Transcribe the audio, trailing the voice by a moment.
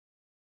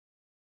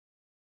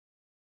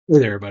Hey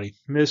there, everybody.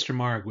 Mr.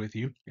 Mark with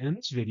you. And in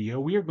this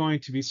video, we are going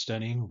to be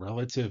studying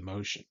relative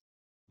motion.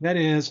 That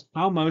is,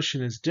 how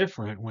motion is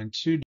different when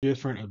two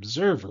different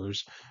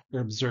observers are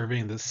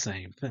observing the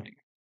same thing.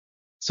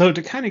 So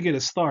to kind of get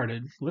us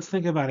started, let's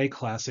think about a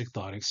classic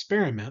thought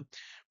experiment,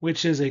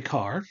 which is a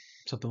car,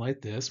 something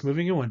like this,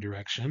 moving in one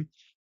direction,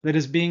 that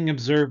is being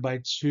observed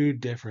by two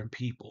different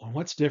people. And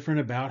what's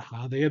different about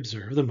how they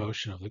observe the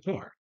motion of the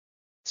car?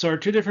 So our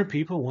two different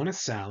people, one is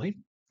Sally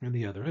and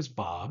the other is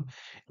Bob.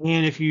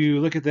 And if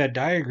you look at that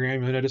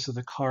diagram, you'll notice that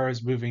the car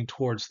is moving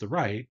towards the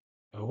right,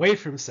 away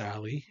from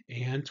Sally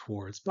and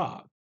towards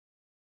Bob.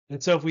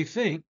 And so if we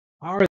think,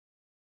 how are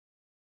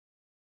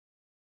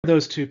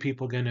those two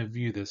people going to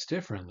view this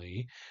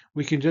differently?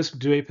 We can just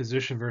do a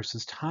position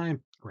versus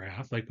time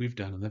graph like we've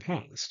done in the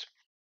past.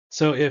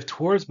 So if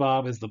towards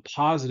Bob is the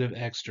positive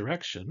x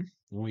direction,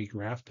 when we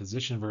graph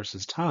position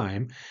versus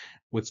time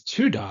with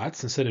two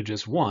dots instead of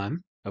just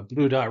one, a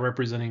blue dot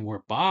representing where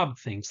Bob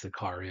thinks the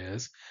car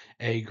is,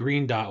 a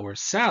green dot where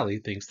Sally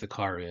thinks the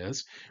car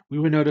is, we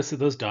would notice that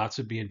those dots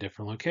would be in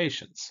different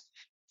locations.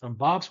 From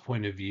Bob's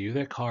point of view,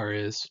 that car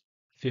is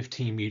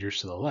 15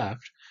 meters to the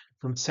left.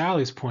 From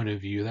Sally's point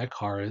of view, that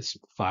car is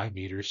 5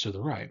 meters to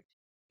the right.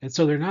 And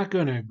so they're not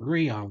going to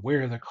agree on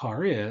where the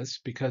car is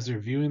because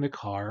they're viewing the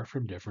car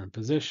from different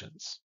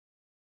positions.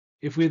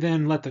 If we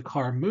then let the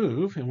car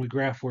move and we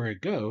graph where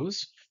it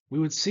goes, we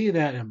would see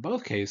that in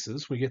both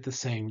cases we get the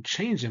same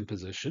change in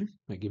position.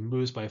 Like it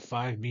moves by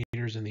 5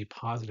 meters in the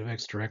positive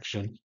x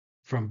direction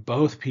from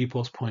both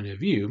people's point of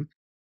view.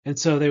 And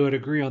so they would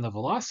agree on the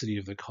velocity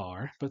of the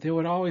car, but they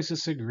would always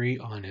disagree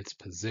on its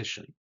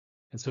position.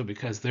 And so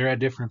because they're at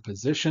different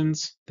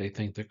positions, they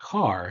think the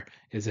car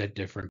is at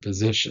different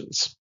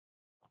positions.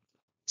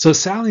 So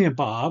Sally and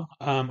Bob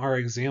are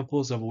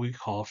examples of what we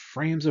call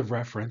frames of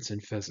reference in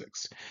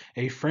physics.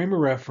 A frame of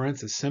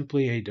reference is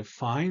simply a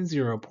defined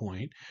zero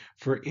point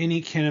for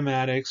any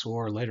kinematics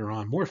or later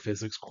on more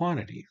physics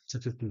quantity,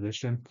 such as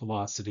position,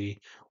 velocity,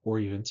 or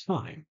even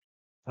time.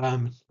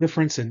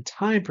 Difference in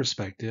time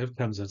perspective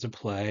comes into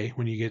play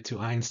when you get to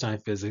Einstein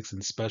physics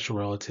and special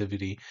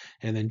relativity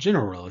and then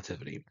general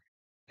relativity.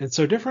 And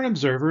so different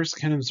observers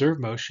can observe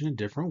motion in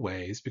different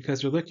ways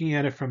because they're looking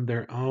at it from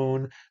their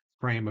own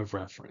frame of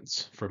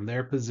reference, from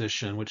their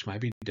position, which might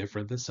be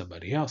different than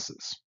somebody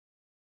else's.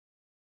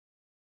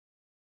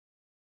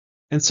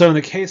 And so in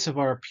the case of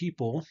our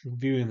people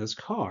viewing this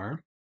car,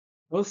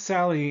 both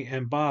Sally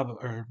and Bob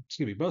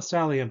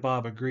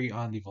agree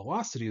on the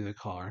velocity of the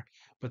car,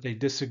 but they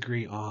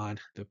disagree on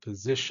the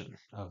position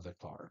of the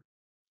car.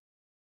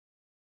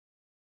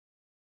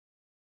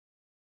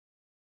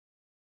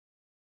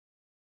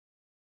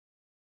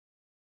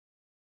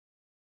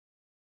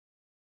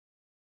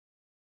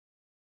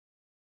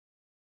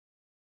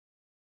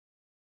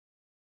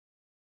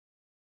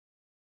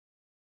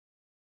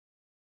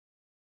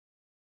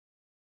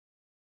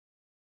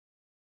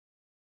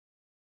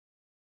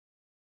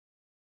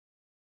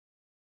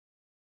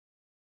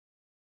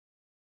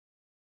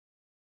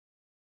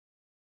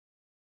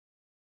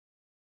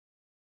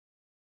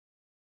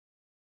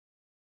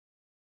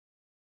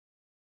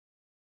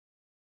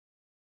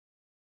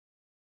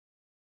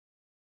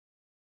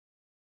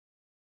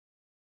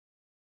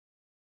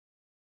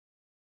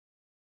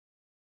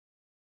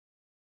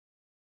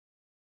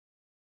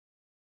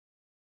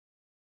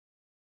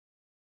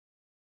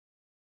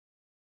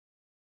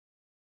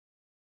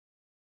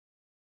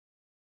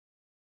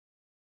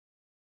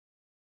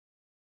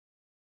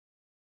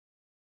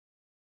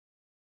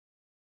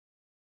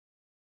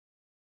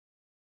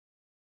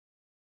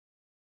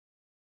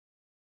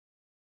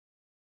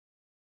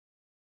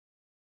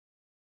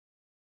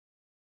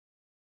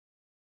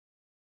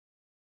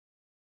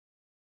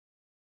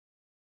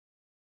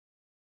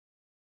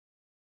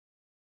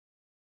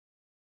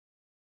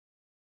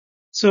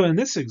 So in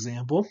this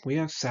example, we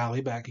have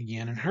Sally back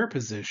again in her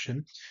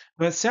position,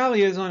 but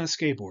Sally is on a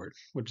skateboard,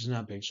 which is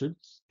not pictured,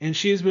 and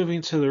she is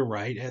moving to the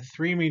right at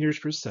 3 meters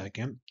per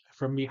second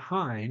from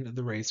behind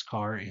the race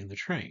car and the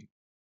train.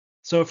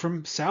 So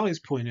from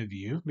Sally's point of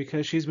view,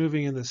 because she's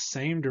moving in the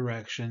same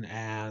direction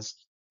as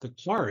the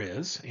car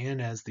is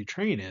and as the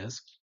train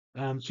is,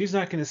 she's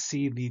not going to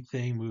see the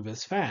thing move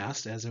as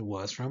fast as it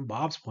was from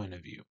Bob's point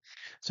of view.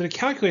 So to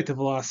calculate the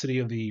velocity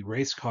of the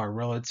race car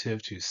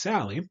relative to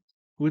Sally,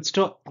 we would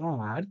still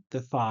add the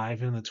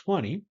 5 and the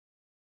 20,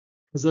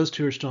 because those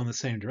two are still in the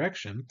same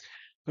direction.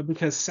 But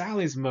because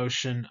Sally's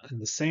motion in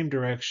the same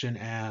direction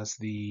as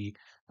the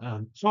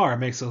car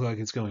makes it look like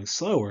it's going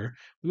slower,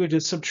 we would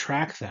just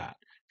subtract that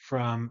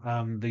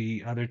from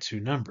the other two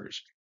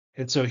numbers.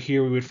 And so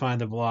here we would find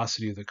the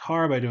velocity of the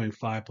car by doing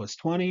 5 plus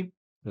 20.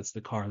 That's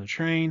the car and the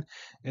train.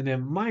 And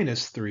then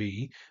minus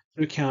 3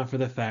 to account for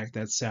the fact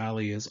that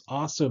Sally is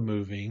also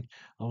moving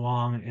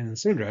along in the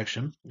same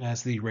direction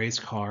as the race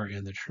car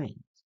and the train.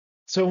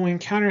 So when we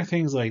encounter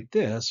things like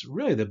this,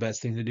 really the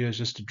best thing to do is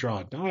just to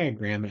draw a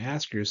diagram and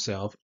ask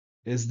yourself,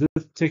 is this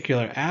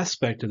particular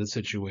aspect of the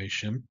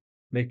situation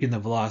making the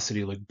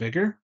velocity look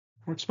bigger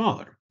or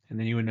smaller? And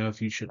then you would know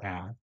if you should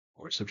add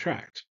or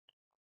subtract.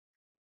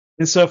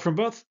 And so, from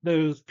both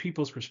those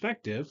people's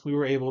perspective, we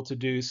were able to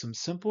do some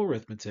simple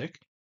arithmetic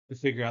to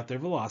figure out their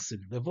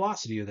velocity, the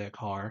velocity of that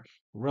car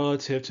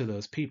relative to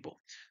those people.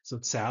 So,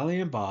 Sally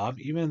and Bob,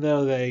 even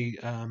though they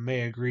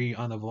may agree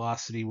on the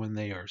velocity when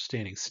they are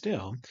standing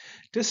still,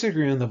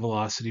 disagree on the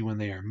velocity when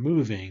they are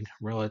moving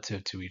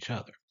relative to each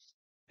other.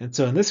 And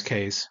so, in this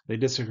case, they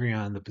disagree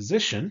on the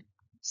position.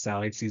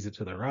 Sally sees it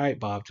to the right,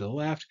 Bob to the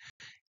left,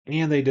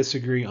 and they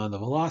disagree on the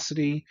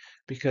velocity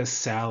because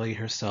Sally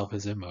herself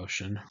is in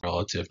motion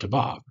relative to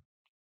Bob.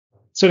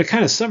 So, to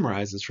kind of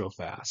summarize this real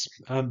fast,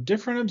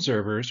 different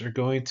observers are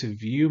going to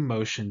view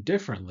motion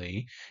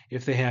differently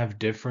if they have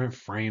different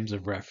frames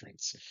of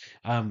reference.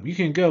 You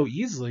can go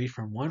easily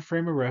from one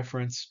frame of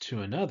reference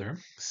to another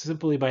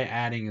simply by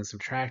adding and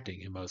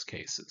subtracting in most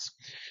cases.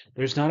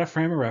 There's not a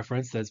frame of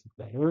reference that's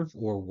better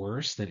or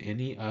worse than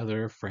any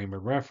other frame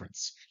of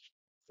reference.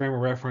 Frame of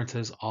reference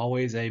is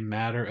always a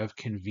matter of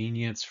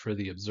convenience for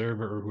the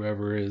observer or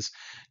whoever is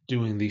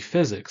doing the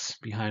physics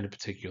behind a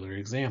particular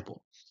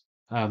example.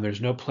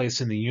 There's no place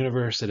in the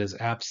universe that is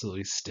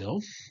absolutely still.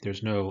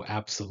 There's no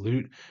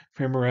absolute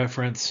frame of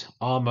reference.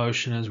 All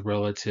motion is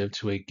relative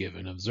to a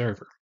given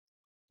observer.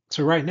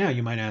 So, right now,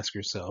 you might ask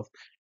yourself,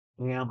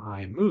 am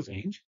I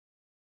moving?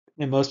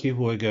 And most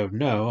people would go,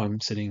 no, I'm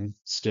sitting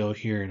still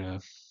here in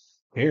a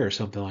chair or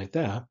something like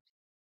that.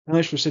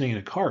 Unless you're sitting in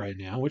a car right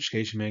now, in which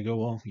case you may go,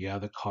 well, yeah,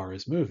 the car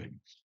is moving.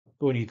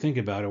 But when you think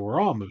about it,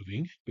 we're all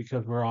moving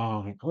because we're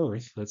all on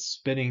Earth that's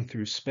spinning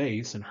through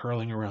space and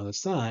hurling around the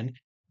sun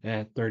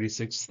at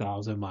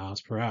 36,000 miles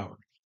per hour.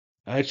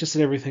 It's just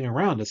that everything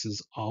around us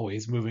is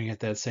always moving at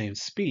that same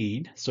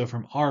speed. So,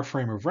 from our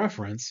frame of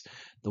reference,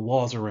 the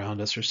walls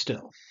around us are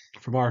still.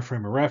 From our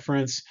frame of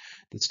reference,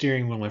 the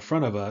steering wheel in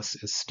front of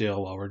us is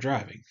still while we're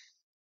driving.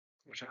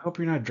 Which I hope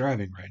you're not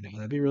driving right now.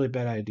 That'd be a really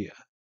bad idea.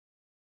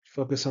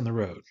 Focus on the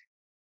road.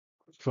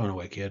 Put your phone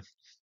away, kid.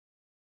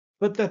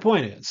 But the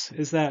point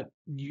is that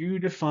you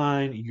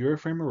define your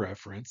frame of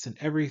reference and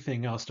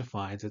everything else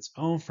defines its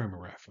own frame of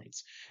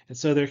reference. And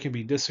so there can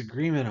be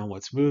disagreement on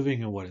what's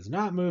moving and what is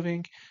not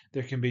moving.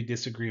 There can be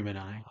disagreement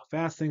on how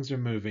fast things are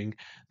moving.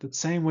 The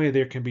same way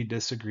there can be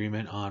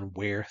disagreement on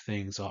where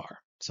things are.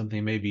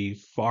 Something may be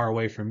far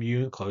away from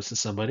you and close to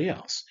somebody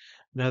else.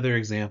 Another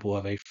example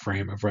of a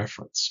frame of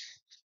reference.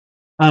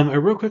 A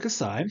real quick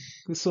aside,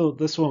 this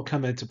won't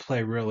come into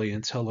play really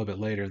until a little bit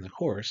later in the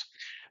course,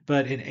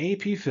 but in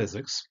AP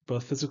Physics,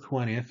 both Physics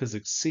 1 and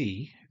Physics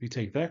C, if you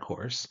take that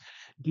course,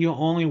 deal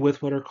only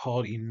with what are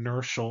called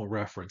inertial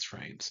reference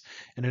frames.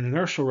 And an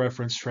inertial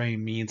reference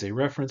frame means a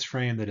reference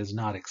frame that is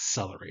not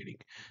accelerating,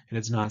 and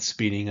it's not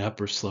speeding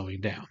up or slowing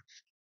down.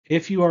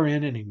 If you are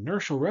in an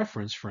inertial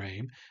reference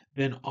frame,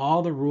 then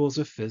all the rules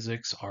of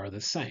physics are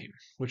the same,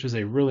 which is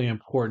a really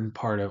important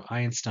part of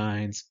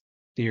Einstein's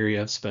theory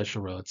of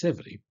special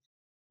relativity.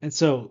 And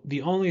so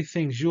the only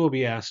things you will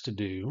be asked to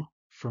do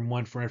from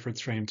one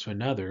reference frame to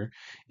another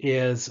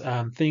is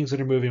things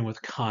that are moving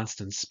with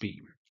constant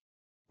speed.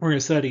 We're going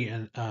to study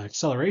an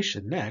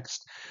acceleration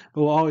next,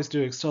 but we'll always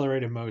do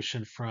accelerated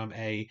motion from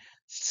a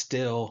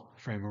still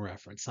frame of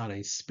reference, not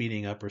a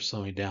speeding up or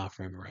slowing down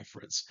frame of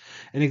reference.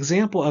 An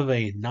example of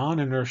a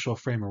non-inertial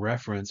frame of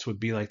reference would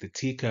be like the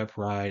teacup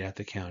ride at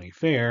the county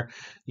fair,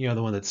 the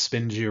one that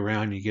spins you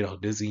around and you get all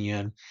dizzy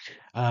in.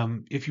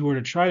 If you were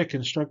to try to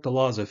construct the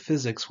laws of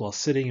physics while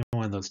sitting in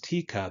one of those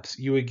teacups,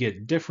 you would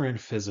get different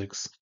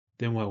physics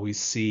than what we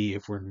see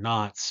if we're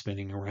not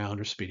spinning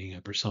around or speeding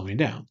up or slowing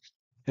down.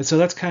 And so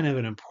that's kind of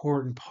an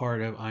important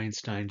part of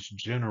Einstein's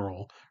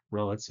general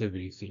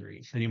relativity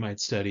theory that you might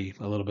study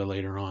a little bit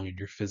later on in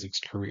your physics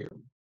career.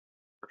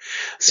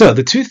 So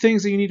the two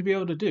things that you need to be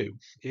able to do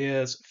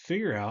is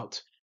figure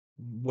out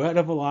what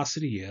a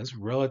velocity is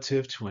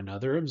relative to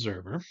another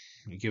observer,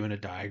 given a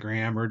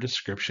diagram or a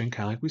description,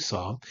 kind of like we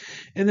saw,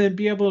 and then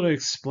be able to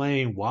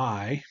explain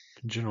why,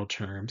 in general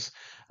terms,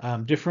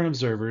 different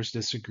observers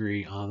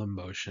disagree on the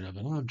motion of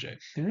an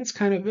object. And that's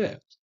kind of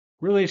it.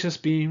 Really, it's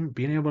just being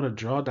able to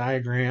draw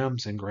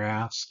diagrams and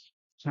graphs,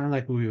 kind of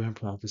like what we've been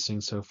practicing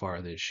so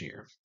far this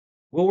year.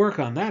 We'll work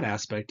on that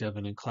aspect of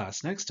it in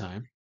class next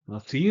time.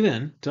 I'll see you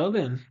then. Till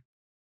then.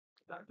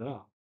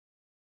 Ta-ta.